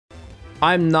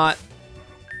I'm not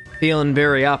feeling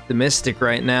very optimistic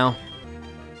right now.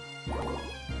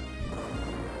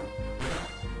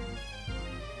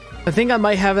 I think I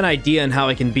might have an idea on how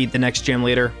I can beat the next gym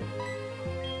leader.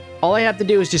 All I have to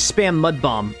do is just spam Mud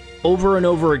Bomb over and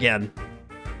over again.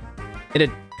 In a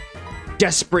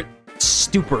desperate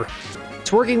stupor.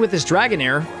 It's working with this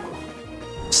Dragonair.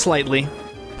 Slightly.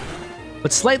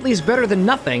 But slightly is better than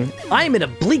nothing. I am in a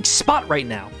bleak spot right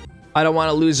now. I don't want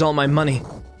to lose all my money.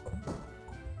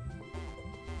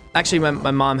 Actually,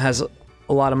 my mom has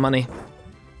a lot of money.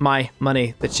 My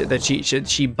money that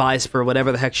she buys for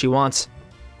whatever the heck she wants.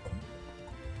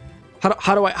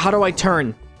 How do I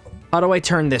turn? How do I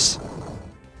turn this?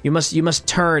 You must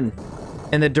turn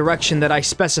in the direction that I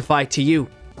specify to you.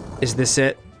 Is this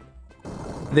it?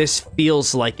 This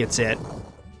feels like it's it.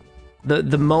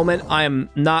 The moment I am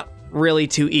not really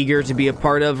too eager to be a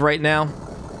part of right now.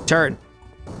 Turn.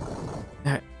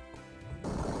 Alright.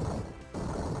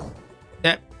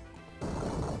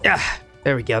 Yeah,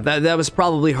 there we go. That was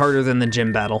probably harder than the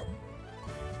gym battle.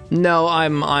 No,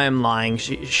 I'm lying.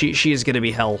 She is gonna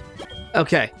be hell.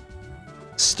 Okay.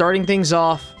 Starting things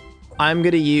off, I'm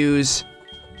gonna use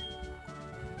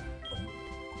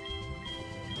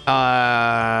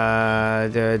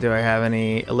do I have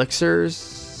any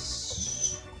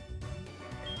elixirs?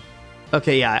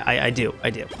 Okay, yeah, I do.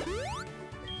 I'm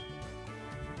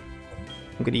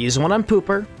gonna use one on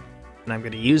Pooper, and I'm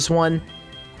gonna use one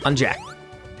on Jack.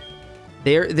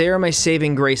 They are my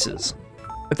saving graces.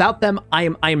 Without them, I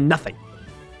am nothing.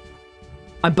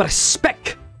 I'm but a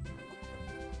speck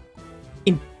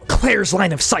in Claire's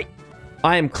line of sight.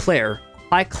 I am Claire.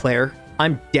 Hi, Claire.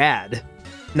 I'm Dad.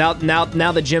 Now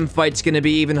the gym fight's gonna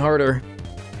be even harder.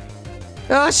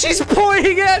 She's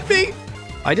pointing at me!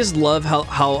 I just love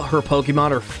how her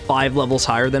Pokemon are 5 levels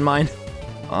higher than mine.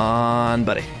 On,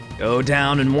 buddy. Go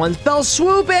down in one fell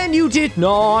swoop, and you did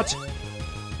not!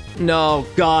 No,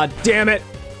 god damn it!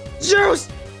 Zeus!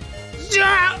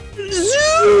 Zeus!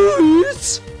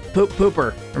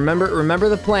 Pooper, remember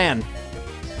the plan.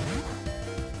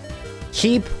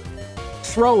 Keep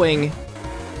throwing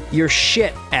your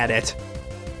shit at it.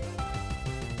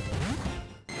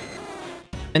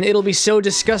 And it'll be so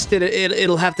disgusted,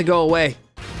 it'll have to go away.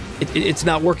 It's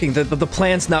not working. The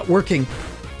plan's not working.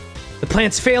 The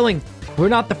plan's failing. We're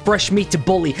not the fresh meat to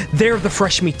bully. They're the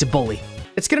fresh meat to bully.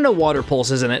 It's gonna know Water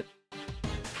Pulse, isn't it?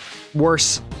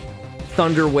 Worse.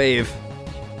 Thunder Wave.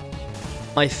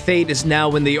 My fate is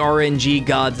now in the RNG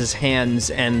gods' hands,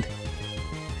 and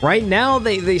right now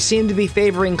they seem to be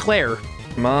favoring Claire.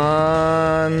 Come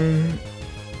on.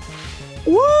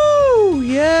 Woo!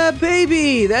 Yeah,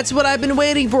 baby! That's what I've been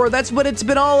waiting for. That's what it's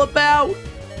been all about.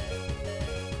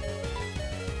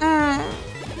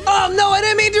 Oh no, I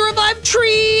didn't mean to revive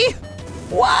Tree!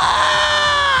 Why?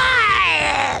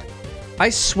 I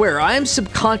swear, I am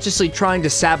subconsciously trying to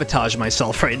sabotage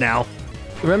myself right now.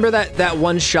 Remember that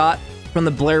one shot from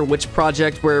the Blair Witch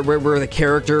Project where the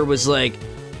character was like,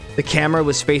 the camera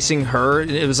was facing her,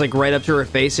 and it was like right up to her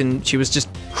face, and she was just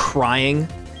crying?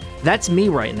 That's me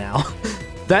right now.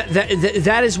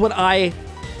 That is what I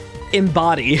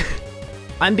embody.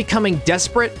 I'm becoming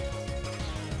desperate.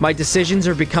 My decisions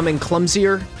are becoming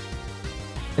clumsier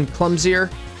and clumsier.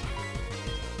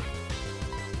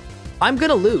 I'm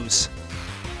gonna lose.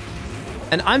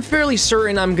 And I'm fairly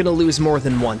certain I'm gonna lose more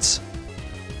than once.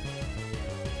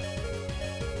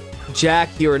 Jack,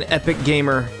 you're an epic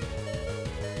gamer.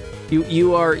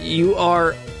 You are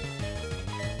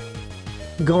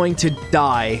going to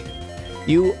die.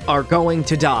 You are going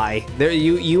to die.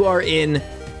 You are in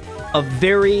a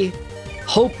very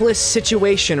hopeless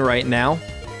situation right now.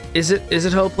 Is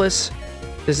it hopeless?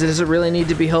 Does it really need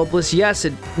to be hopeless? Yes,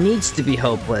 it needs to be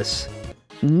hopeless.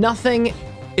 Nothing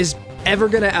is ever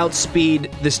gonna outspeed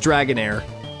this Dragonair.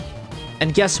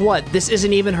 And guess what? This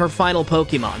isn't even her final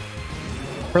Pokemon.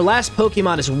 Her last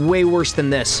Pokemon is way worse than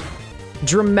this.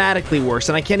 Dramatically worse,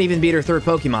 and I can't even beat her third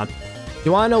Pokemon.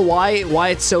 You wanna know why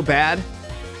it's so bad?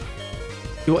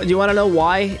 You wanna know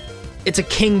why? It's a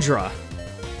Kingdra.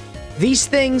 These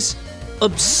things,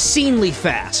 obscenely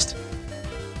fast.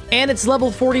 And it's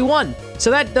level 41,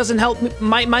 so that doesn't help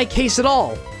my case at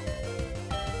all.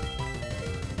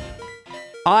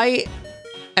 I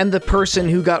am the person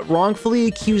who got wrongfully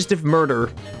accused of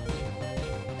murder,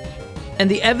 and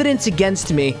the evidence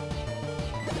against me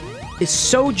is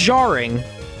so jarring,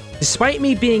 despite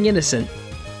me being innocent.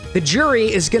 The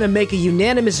jury is gonna make a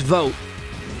unanimous vote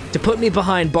to put me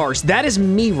behind bars. That is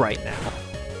me right now.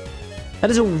 That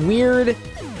is a weird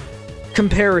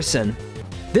comparison.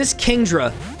 This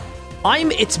Kingdra,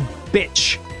 I'm its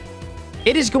bitch.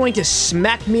 It is going to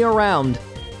smack me around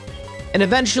And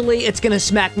eventually, it's gonna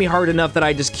smack me hard enough that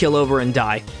I just kill over and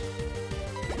die.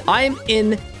 I'm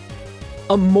in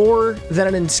a more than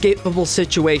an inescapable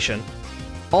situation.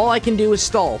 All I can do is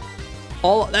stall.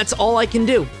 That's all I can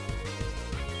do.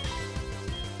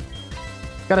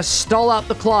 Gotta stall out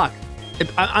the clock.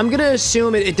 I'm gonna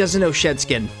assume it doesn't know Shed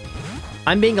Skin.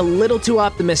 I'm being a little too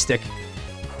optimistic.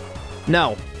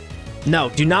 No. No,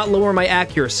 do not lower my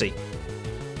accuracy.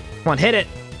 Come on, hit it.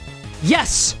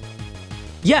 Yes!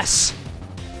 Yes!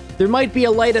 There might be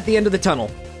a light at the end of the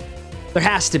tunnel. There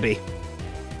has to be.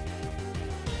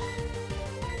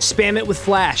 Spam it with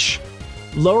Flash.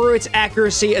 Lower its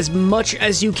accuracy as much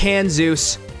as you can,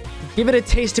 Zeus. Give it a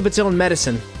taste of its own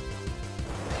medicine.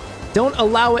 Don't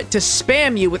allow it to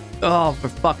spam you with... Oh, for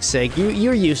fuck's sake.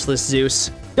 You're useless,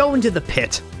 Zeus. Go into the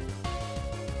pit.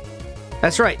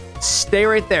 That's right. Stay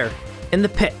right there. In the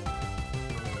pit.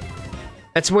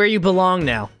 That's where you belong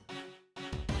now.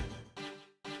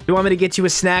 You want me to get you a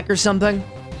snack or something?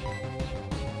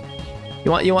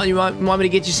 You want me to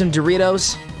get you some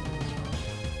Doritos?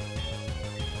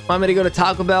 Want me to go to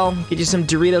Taco Bell? Get you some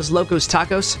Doritos Locos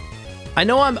Tacos? I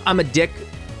know I'm a dick,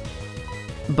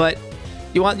 but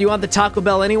you want the Taco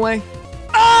Bell anyway?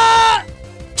 Ah!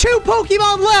 2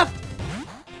 Pokemon left!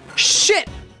 Shit!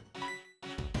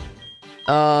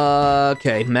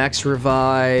 Okay, Max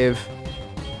Revive.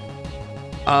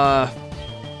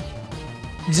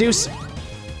 Zeus.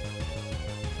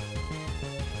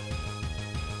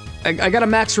 I gotta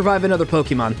Max Revive another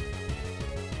Pokemon.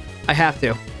 I have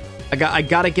to. I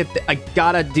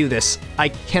gotta do this. I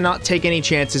cannot take any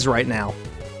chances right now.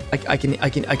 I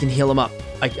can heal him up.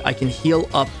 I can heal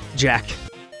up Jack.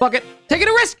 Fuck it. Taking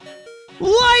a risk.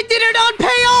 Why did it not pay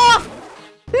off?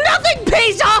 Nothing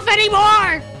pays off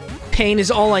anymore. Pain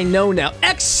is all I know now.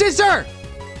 X Scissor.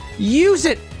 Use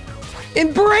it.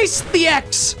 Embrace the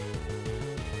X.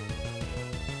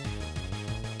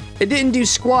 It didn't do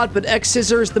squat, but X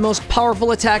Scissor is the most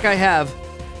powerful attack I have.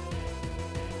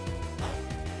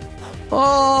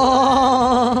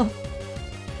 Oh,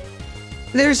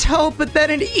 there's hope, but then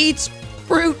it eats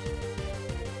fruit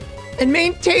and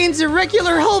maintains a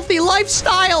regular, healthy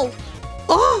lifestyle.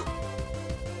 Oh,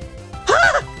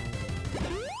 ah!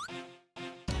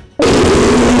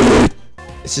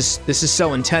 This is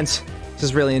so intense. This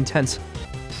is really intense.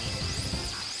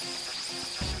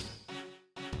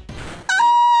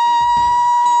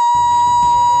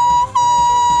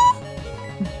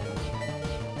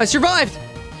 I survived.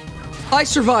 I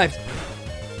survived.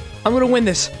 I'm gonna win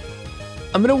this.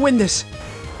 I'm gonna win this.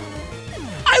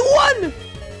 I won!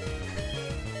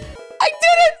 I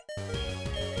did it!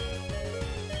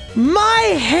 My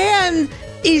hand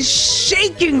is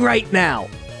shaking right now.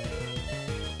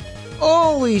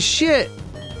 Holy shit.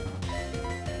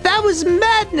 That was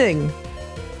maddening.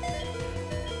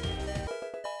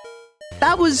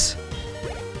 That was...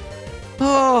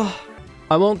 Oh.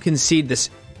 I won't concede this.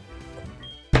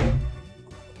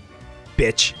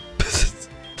 Bitch.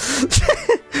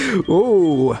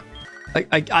 Ooh.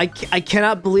 I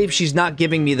cannot believe she's not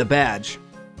giving me the badge.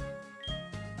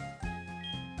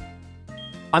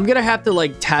 I'm gonna have to,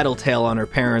 like, tattletale on her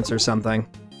parents or something.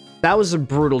 That was a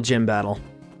brutal gym battle.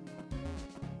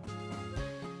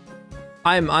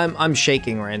 I'm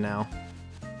shaking right now.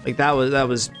 Like, that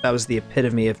was the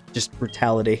epitome of just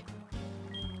brutality.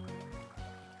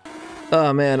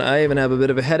 Oh man, I even have a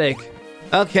bit of a headache.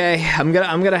 Okay, I'm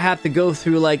gonna have to go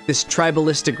through, like, this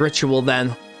tribalistic ritual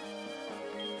then.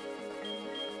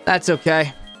 That's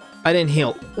okay. I didn't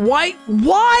heal. Why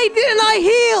didn't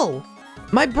I heal?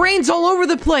 My brain's all over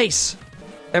the place.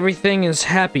 Everything is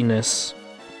happiness.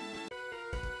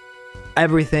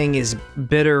 Everything is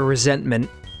bitter resentment.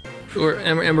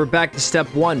 And we're back to step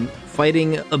 1,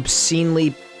 fighting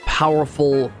obscenely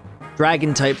powerful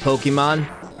dragon-type Pokemon.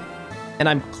 And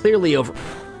I'm clearly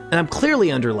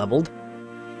underleveled.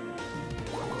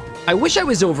 I wish I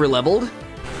was overleveled,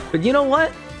 but you know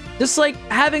what? Just like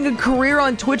having a career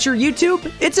on Twitch or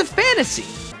YouTube, it's a fantasy.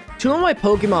 2 of my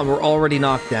Pokemon were already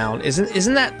knocked down.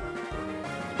 Isn't that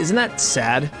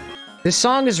sad? This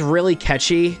song is really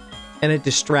catchy, and it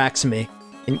distracts me.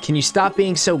 And can you stop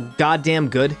being so goddamn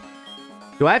good?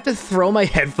 Do I have to throw my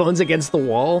headphones against the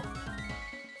wall?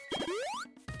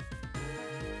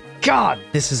 God,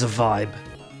 this is a vibe.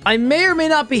 I may or may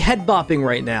not be head bopping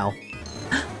right now.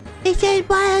 It's a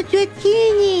wild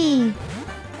zucchini!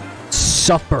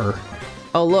 Supper.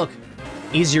 Oh look,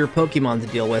 easier Pokemon to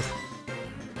deal with.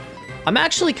 I'm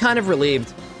actually kind of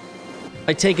relieved.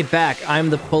 I take it back,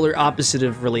 I'm the polar opposite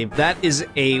of relieved. That is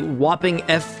a whopping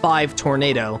F5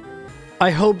 tornado. I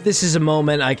hope this is a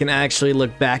moment I can actually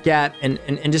look back at and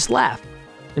just laugh.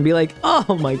 And be like,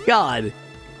 oh my god.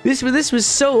 This was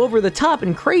so over the top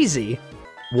and crazy.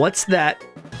 What's that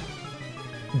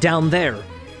down there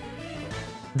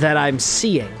that I'm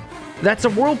seeing? That's a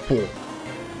whirlpool.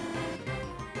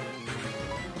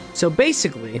 So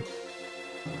basically,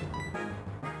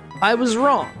 I was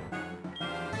wrong.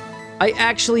 I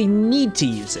actually need to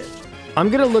use it. I'm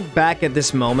gonna look back at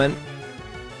this moment,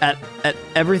 at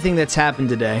everything that's happened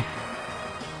today,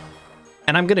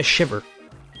 and I'm gonna shiver.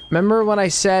 Remember when I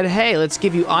said, hey, let's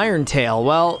give you Iron Tail?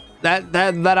 Well,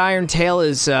 that Iron Tail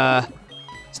is,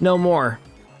 it's no more.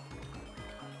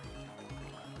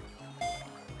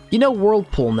 You know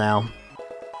Whirlpool now,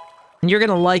 and you're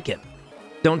gonna like it.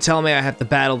 Don't tell me I have to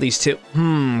battle these two.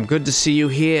 Good to see you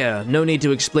here. No need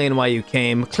to explain why you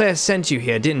came. Claire sent you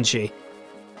here, didn't she?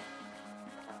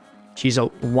 She's a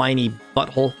whiny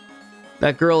butthole.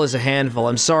 That girl is a handful.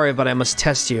 I'm sorry, but I must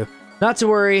test you. Not to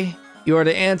worry. You are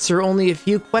to answer only a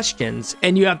few questions,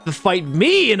 and you have to fight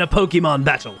me in a Pokemon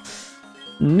battle.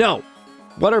 No.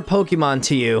 What are Pokemon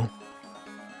to you?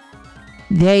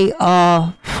 They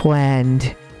are friend.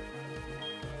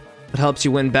 It helps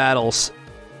you win battles.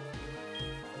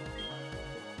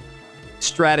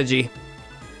 Strategy.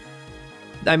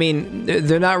 I mean,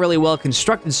 they're not really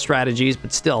well-constructed strategies,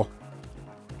 but still.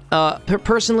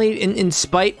 Personally, in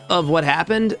spite of what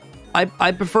happened,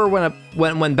 I prefer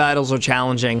when battles are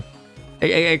challenging.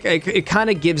 It kind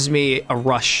of gives me a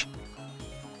rush.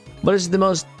 What is the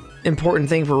most important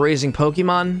thing for raising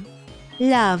Pokemon?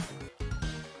 Love.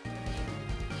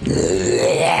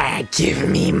 Give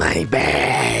me my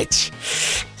badge.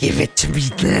 Give it to me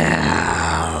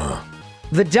now.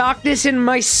 The darkness in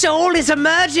my soul is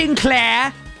emerging,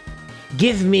 Claire.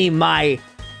 Give me my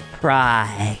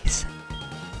Prize.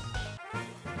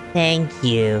 Thank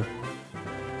you.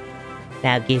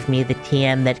 Now give me the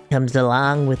TM that comes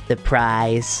along with the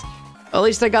prize. At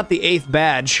least I got the 8th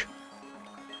badge.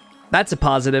 That's a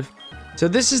positive. So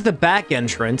this is the back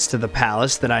entrance to the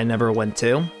palace that I never went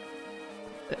to.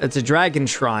 It's a dragon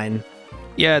shrine.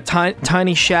 Yeah,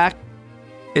 tiny shack.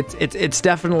 It's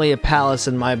definitely a palace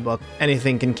in my book.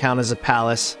 Anything can count as a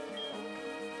palace.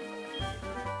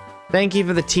 Thank you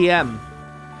for the TM.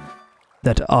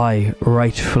 That I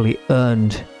rightfully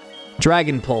earned.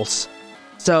 Dragon Pulse.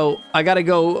 So, I gotta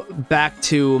go back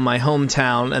to my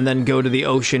hometown and then go to the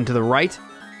ocean to the right.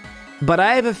 But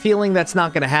I have a feeling that's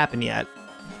not gonna happen yet.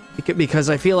 Because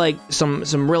I feel like some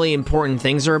really important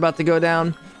things are about to go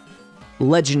down.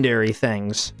 Legendary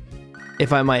things,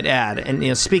 if I might add. And, you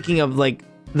know, speaking of, like,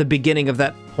 the beginning of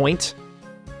that point,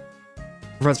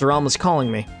 Professor Alma's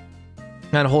calling me.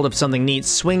 I'm gonna hold up something neat,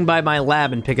 swing by my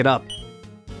lab and pick it up.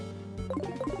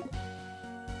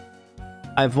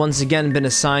 I've once again been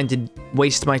assigned to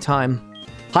waste my time.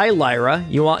 Hi, Lyra.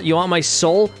 You want my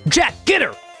soul? Jack, get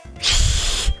her!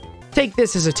 Take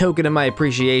this as a token of my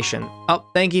appreciation. Oh,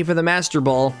 thank you for the Master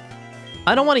Ball.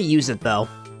 I don't want to use it, though.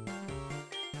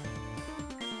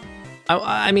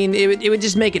 I mean, it would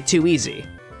just make it too easy.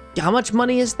 How much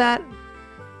money is that?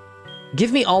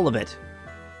 Give me all of it.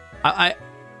 I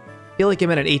feel like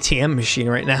I'm at an ATM machine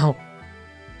right now.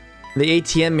 The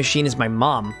ATM machine is my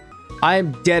mom.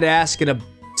 I'm dead ass gonna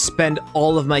spend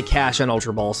all of my cash on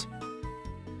Ultra Balls.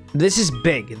 This is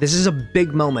big. This is a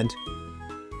big moment.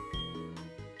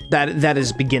 That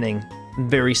is beginning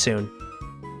very soon.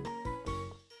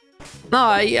 No,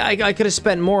 I could have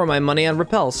spent more of my money on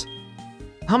repels.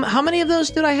 How many of those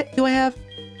do I have?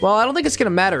 Well, I don't think it's gonna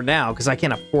matter now because I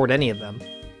can't afford any of them.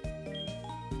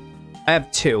 I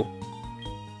have 2.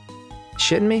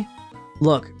 Shitting me?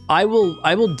 Look, I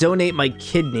will donate my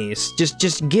kidneys.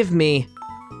 Just give me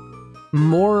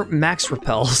more max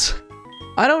repels.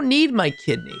 I don't need my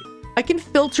kidney. I can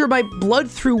filter my blood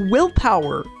through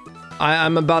willpower.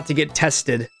 I'm about to get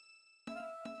tested.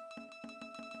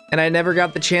 And I never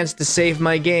got the chance to save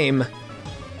my game.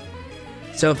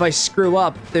 So if I screw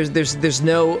up, there's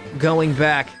no going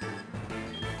back.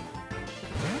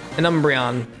 An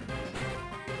Umbreon.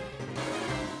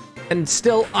 And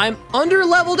still, I'm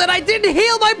under-leveled and I didn't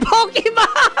heal my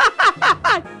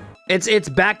Pokemon! It's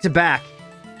back-to-back.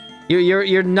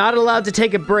 You're not allowed to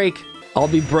take a break. I'll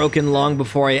be broken long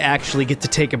before I actually get to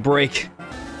take a break.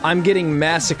 I'm getting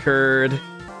massacred.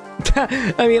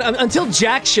 I mean, until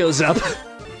Jack shows up.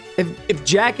 If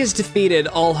Jack is defeated,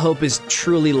 all hope is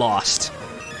truly lost.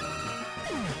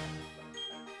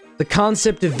 The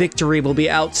concept of victory will be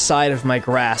outside of my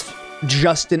grasp,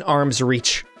 just in arm's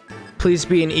reach. Please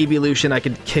be an evolution I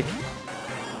could kick.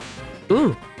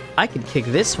 Ooh, I could kick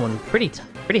this one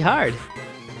pretty hard.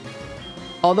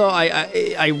 Although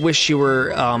I wish you were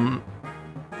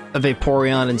a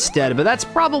Vaporeon instead, but that's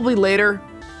probably later.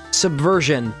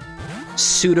 Subversion.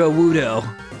 Pseudo-Wudo.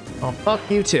 Oh, fuck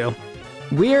you too.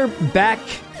 We're back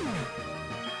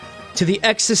to the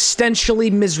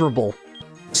existentially miserable.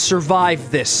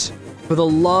 Survive this for the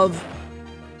love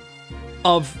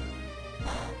of...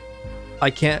 I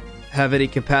can't have any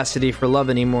capacity for love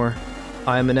anymore.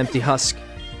 I am an empty husk.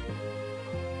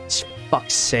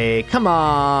 Fuck's sake, come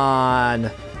on!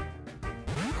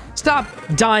 Stop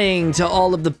dying to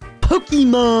all of the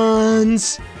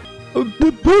Pokemons!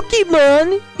 The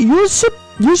Pokemon? You're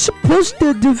supposed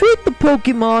to defeat the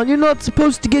Pokemon. You're not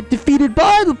supposed to get defeated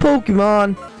by the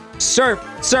Pokemon. Surf!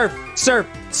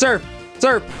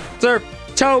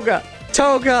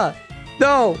 Toga!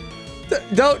 No!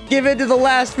 Don't give in to the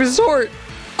last resort!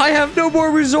 I have no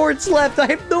more resorts left! I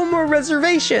have no more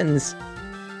reservations!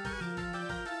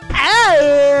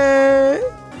 Ah!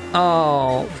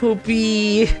 Oh,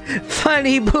 Poopy.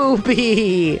 Funny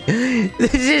Poopy.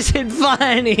 This isn't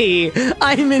funny.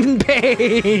 I'm in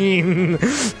pain.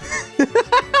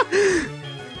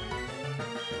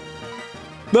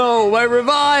 No, my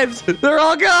revives. They're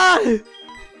all gone.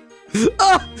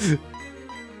 Ah!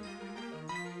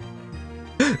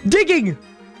 Digging.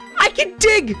 I can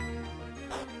dig.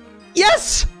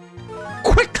 Yes.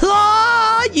 Quick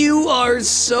Claw. You are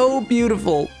so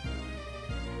beautiful.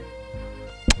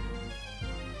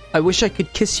 I wish I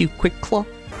could kiss you, Quick Claw.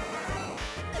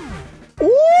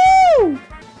 Woo!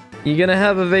 You gonna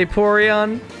have a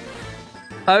Vaporeon?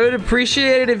 I would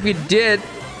appreciate it if you did.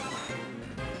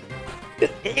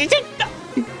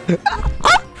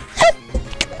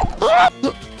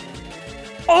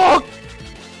 Oh!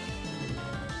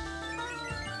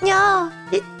 No,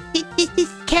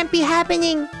 this can't be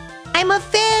happening. I'm a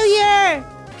failure.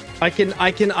 I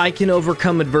can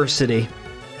overcome adversity.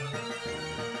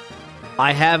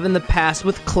 I have in the past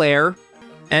with Claire,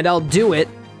 and I'll do it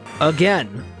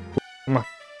again. Come on.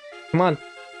 Come on.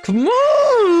 Come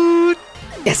on!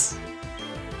 Yes!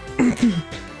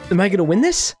 Am I gonna win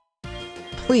this?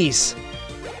 Please.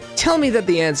 Tell me that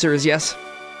the answer is yes.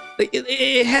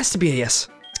 It has to be a yes.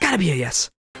 It's gotta be a yes.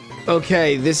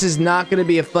 Okay, this is not gonna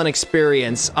be a fun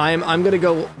experience. I'm gonna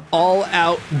go all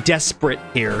out desperate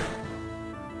here.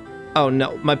 Oh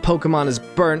no, my Pokemon is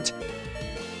burnt.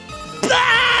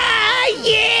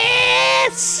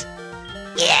 Yes!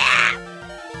 Yeah!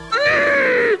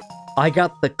 I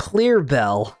got the clear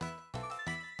bell.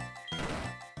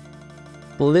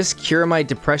 Will this cure my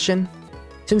depression?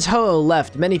 Since Ho-Oh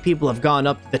left, many people have gone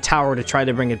up to the tower to try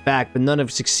to bring it back, but none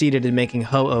have succeeded in making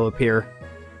Ho-Oh appear.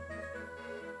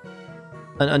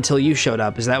 Until you showed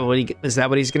up. Is that what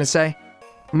he's gonna say?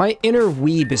 My inner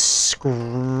weeb is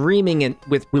screaming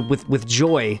with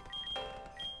joy.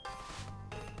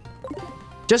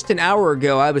 Just an hour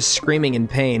ago, I was screaming in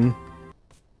pain.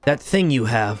 That thing you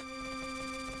have.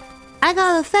 I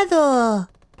got a feather.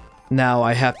 Now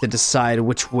I have to decide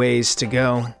which ways to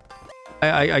go.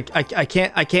 I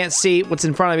can't see what's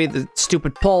in front of me, the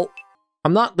stupid pole.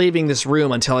 I'm not leaving this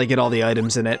room until I get all the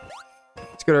items in it.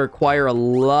 It's gonna require a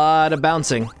lot of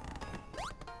bouncing.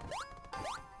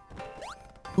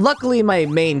 Luckily, my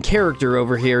main character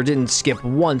over here didn't skip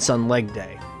once on leg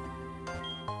day.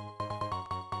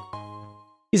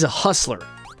 He's a hustler.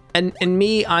 And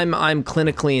me, I'm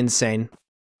clinically insane.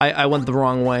 I went the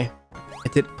wrong way. I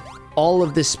did all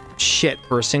of this shit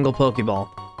for a single Pokeball.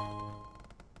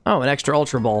 Oh, an extra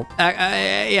Ultra Ball.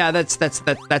 Yeah,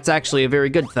 that's actually a very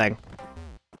good thing.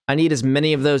 I need as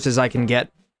many of those as I can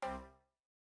get.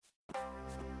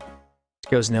 This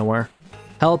goes nowhere.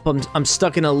 Help, I'm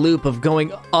stuck in a loop of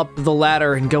going up the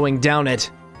ladder and going down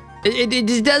it.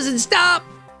 It doesn't stop!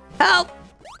 Help!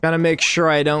 Gotta make sure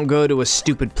I don't go to a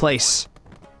stupid place.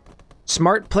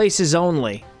 Smart places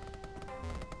only.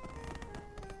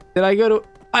 Did I go to...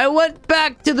 I went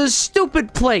back to the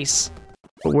stupid place!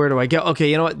 But where do I go? Okay,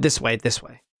 you know what? This way, this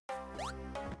way.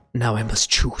 Now I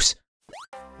must choose.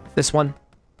 This one.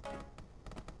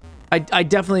 I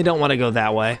definitely don't want to go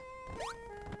that way.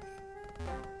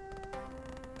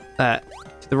 To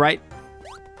the right.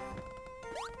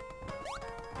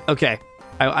 Okay,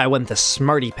 I went the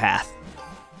smarty path.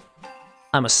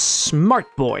 I'm a smart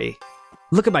boy.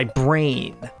 Look at my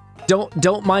brain.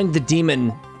 Don't mind the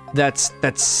demon that's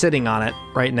sitting on it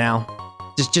right now.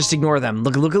 Just ignore them.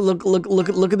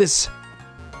 Look at this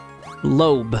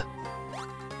lobe.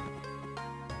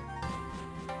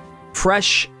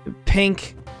 Fresh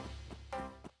pink.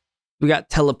 We got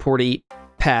teleporty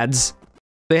pads.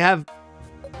 They have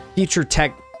future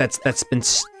tech that's been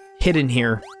hidden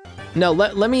here. No,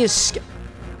 let me escape.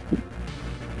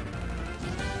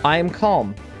 I am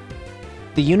calm.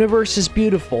 The universe is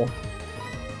beautiful.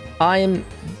 I am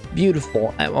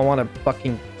beautiful. I want to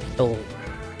fucking kill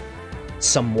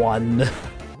someone.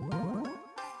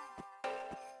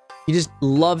 You just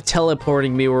love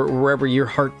teleporting me wherever your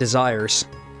heart desires.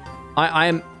 I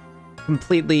am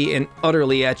completely and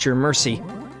utterly at your mercy.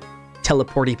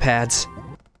 Teleporty pads.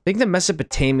 I think the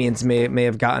Mesopotamians may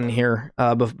have gotten here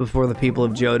before the people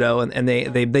of Johto, and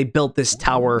they built this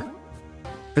tower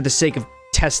for the sake of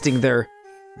testing their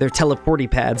teleporty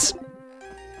pads.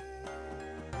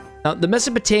 Now, the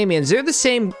Mesopotamians, they're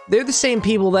the same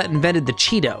people that invented the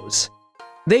Cheetos.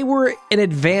 They were an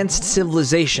advanced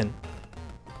civilization.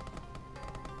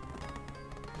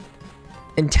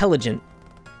 Intelligent.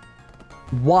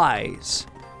 Wise.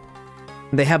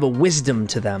 They have a wisdom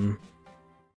to them.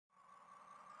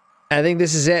 I think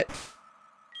this is it.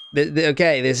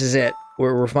 Okay, this is it.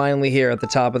 We're finally here at the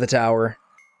top of the tower.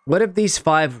 What if these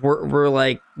 5 were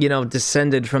like, you know,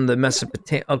 descended from the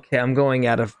Mesopotamia? Okay, I'm going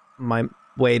out of my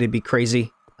way to be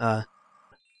crazy.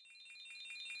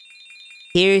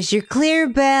 Here's your clear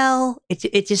bell.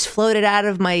 It just floated out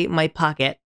of my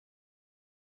pocket.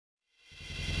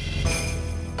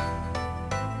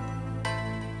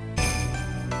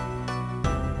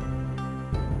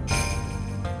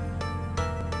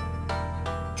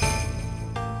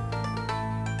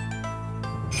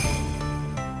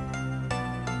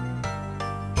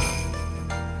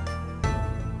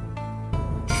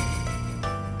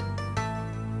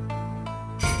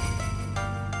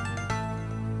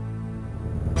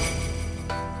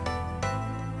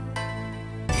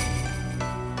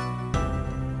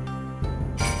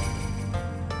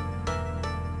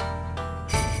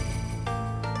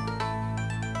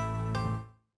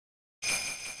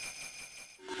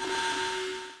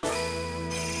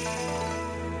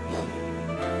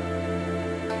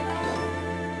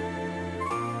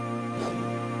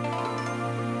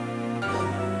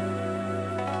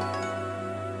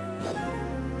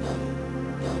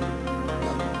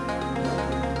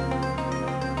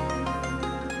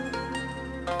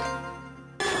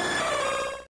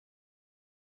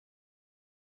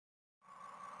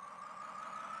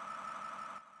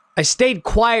 I stayed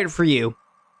quiet for you.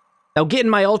 Now get in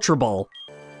my Ultra Ball.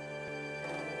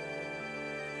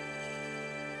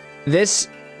 This,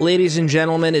 ladies and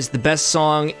gentlemen, is the best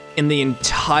song in the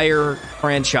entire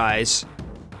franchise.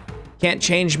 Can't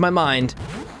change my mind.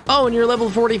 Oh, and you're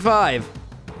level 45.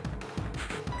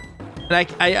 And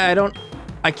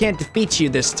I can't defeat you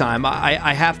this time.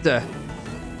 I have to...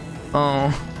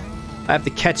 Oh, I have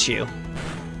to catch you.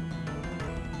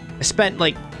 I spent,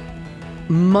 like,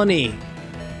 money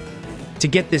to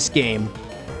get this game.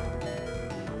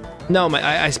 No,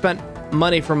 I spent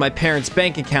money from my parents'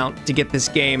 bank account to get this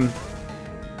game.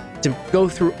 To go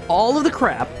through all of the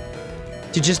crap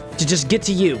to just get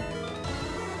to you.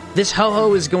 This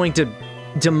ho-ho is going to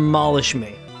demolish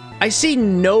me. I see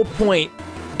no point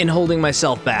in holding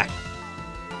myself back.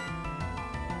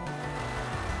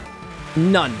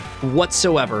 None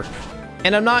whatsoever.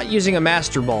 And I'm not using a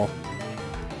Master Ball.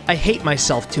 I hate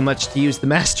myself too much to use the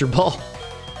Master Ball.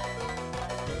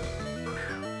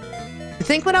 I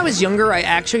think when I was younger, I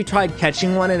actually tried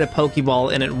catching one in a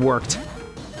Pokeball and it worked.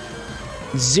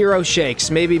 0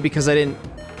 shakes, maybe because I didn't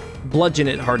bludgeon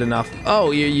it hard enough.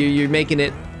 Oh, you're making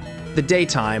it the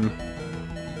daytime.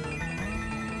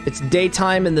 It's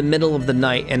daytime in the middle of the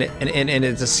night, and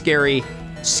it's a scary,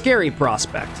 scary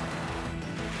prospect.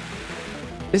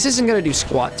 This isn't gonna do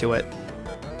squat to it.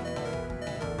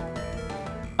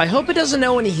 I hope it doesn't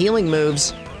know any healing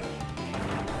moves.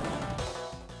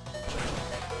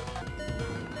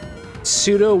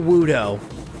 Pseudo-Wudo.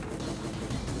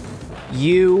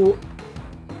 You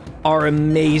are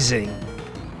amazing.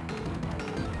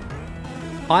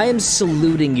 I am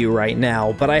saluting you right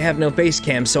now, but I have no face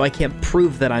cam, so I can't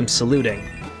prove that I'm saluting.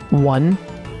 1,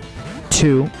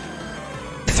 2,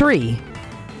 3.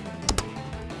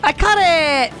 I caught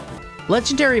it!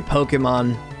 Legendary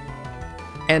Pokemon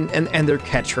and their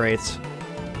catch rates.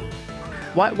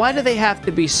 Why do they have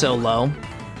to be so low?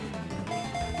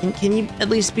 Can you at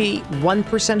least be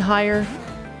 1% higher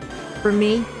for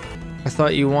me? I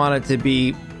thought you wanted to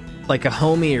be like a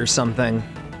homie or something.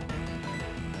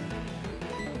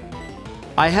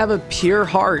 I have a pure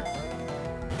heart.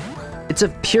 It's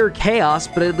of pure chaos,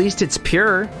 but at least it's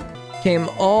pure. Came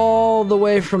all the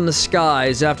way from the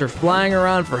skies after flying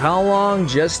around for how long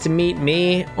just to meet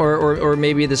me? Or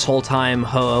maybe this whole time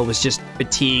Ho-Oh was just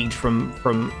fatigued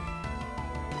from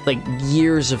like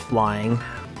years of flying.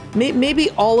 Maybe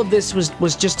all of this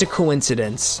was just a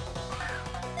coincidence.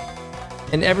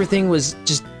 And everything was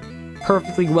just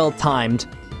perfectly well timed.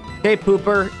 Okay,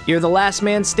 Pooper, you're the last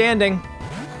man standing.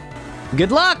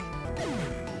 Good luck!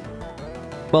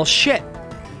 Well, shit.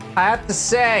 I have to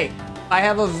say, I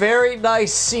have a very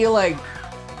nice ceiling.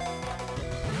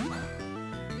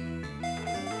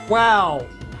 Wow.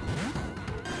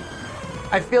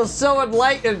 I feel so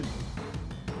enlightened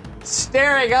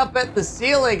staring up at the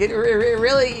ceiling. It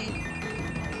really,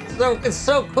 it's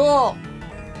so cool.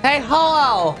 Hey,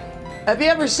 Ho-Oh, have you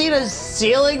ever seen a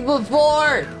ceiling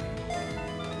before?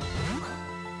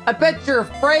 I bet you're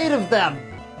afraid of them.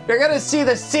 You're gonna see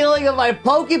the ceiling of my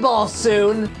Pokeball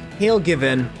soon. He'll give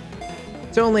in.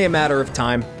 It's only a matter of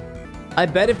time. I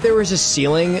bet if there was a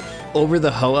ceiling over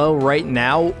the Ho-Oh right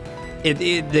now,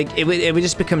 it would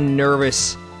just become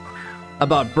nervous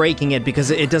about breaking it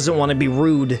because it doesn't want to be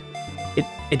rude.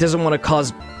 It doesn't want to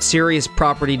cause serious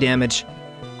property damage.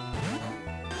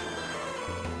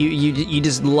 You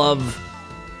just love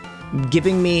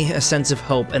giving me a sense of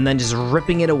hope and then just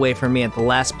ripping it away from me at the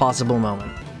last possible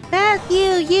moment.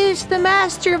 Matthew, use the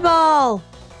Master Ball!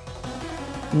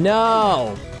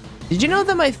 No! Did you know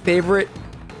that my favorite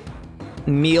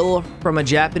meal from a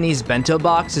Japanese bento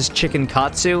box is chicken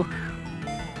katsu?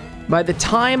 By the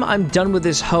time I'm done with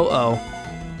this Ho-Oh,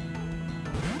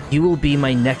 you will be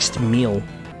my next meal.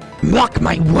 Mark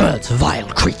my words, vile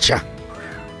creature.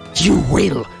 You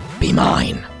will be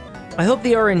mine. I hope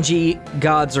the RNG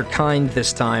gods are kind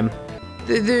this time.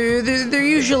 They're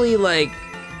usually like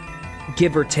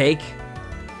give or take.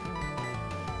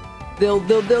 They'll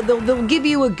give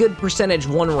you a good percentage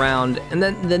one round, and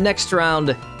then the next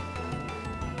round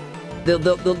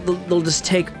they'll just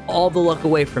take all the luck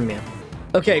away from you.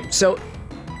 Okay, so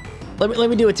let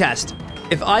me do a test.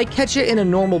 If I catch it in a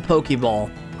normal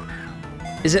Pokeball,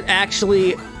 is it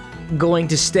actually going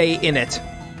to stay in it?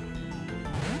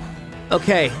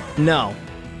 Okay, no.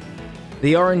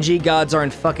 The RNG gods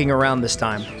aren't fucking around this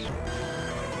time.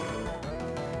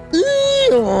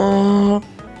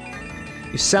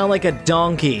 You sound like a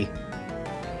donkey.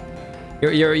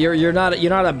 You're not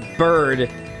a bird.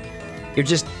 You're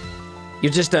just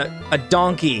a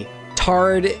donkey,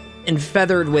 tarred and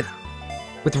feathered with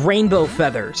rainbow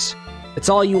feathers. It's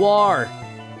all you are.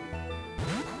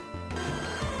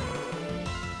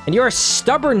 And you're a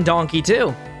stubborn donkey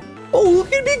too. Oh,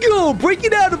 look at me go,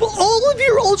 breaking out of all of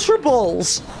your Ultra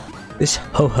Balls! This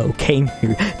Ho-Oh came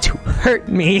here to hurt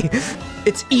me.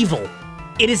 It's evil.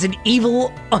 It is an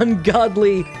evil,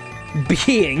 ungodly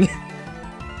being.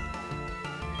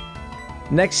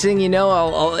 Next thing you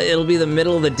know, it'll be the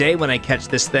middle of the day when I catch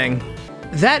this thing.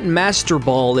 That Master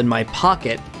Ball in my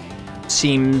pocket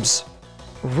seems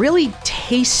really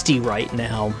tasty right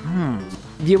now.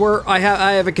 Viewer, I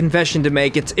have a confession to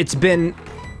make. It's been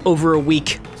over a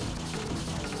week.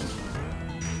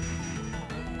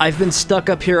 I've been stuck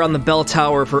up here on the bell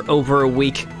tower for over a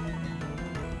week.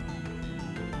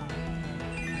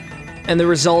 And the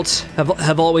results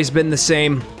have always been the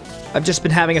same. I've just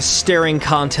been having a staring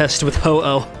contest with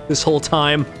Ho-Oh this whole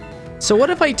time. So what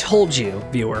if I told you,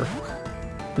 viewer,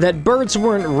 that birds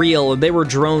weren't real and they were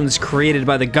drones created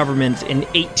by the government in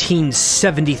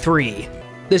 1873?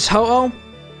 This Ho-Oh,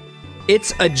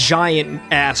 it's a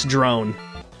giant-ass drone.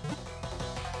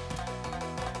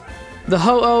 The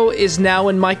Ho-Oh is now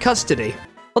in my custody.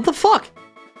 What the fuck?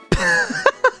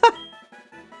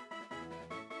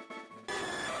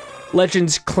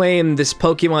 Legends claim this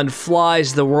Pokemon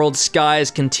flies the world's skies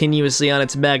continuously on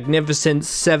its magnificent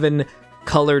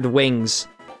 7-colored wings.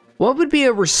 What would be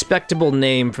a respectable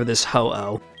name for this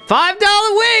Ho-Oh?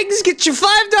 $5 wings! Get your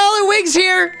 $5 wings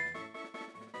here!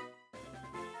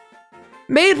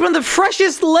 Made from the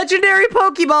freshest legendary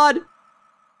Pokemon!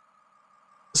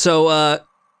 So,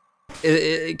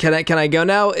 can I go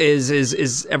now?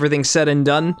 Is everything said and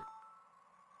done?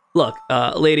 Look,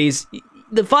 ladies,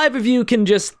 the 5 of you can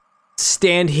just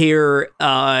stand here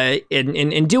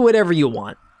and do whatever you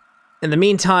want. In the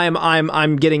meantime,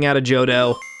 I'm getting out of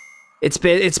Johto. It's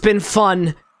been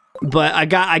fun, but I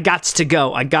gots to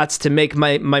go. I gots to make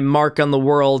my mark on the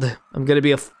world. I'm gonna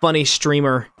be a funny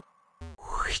streamer.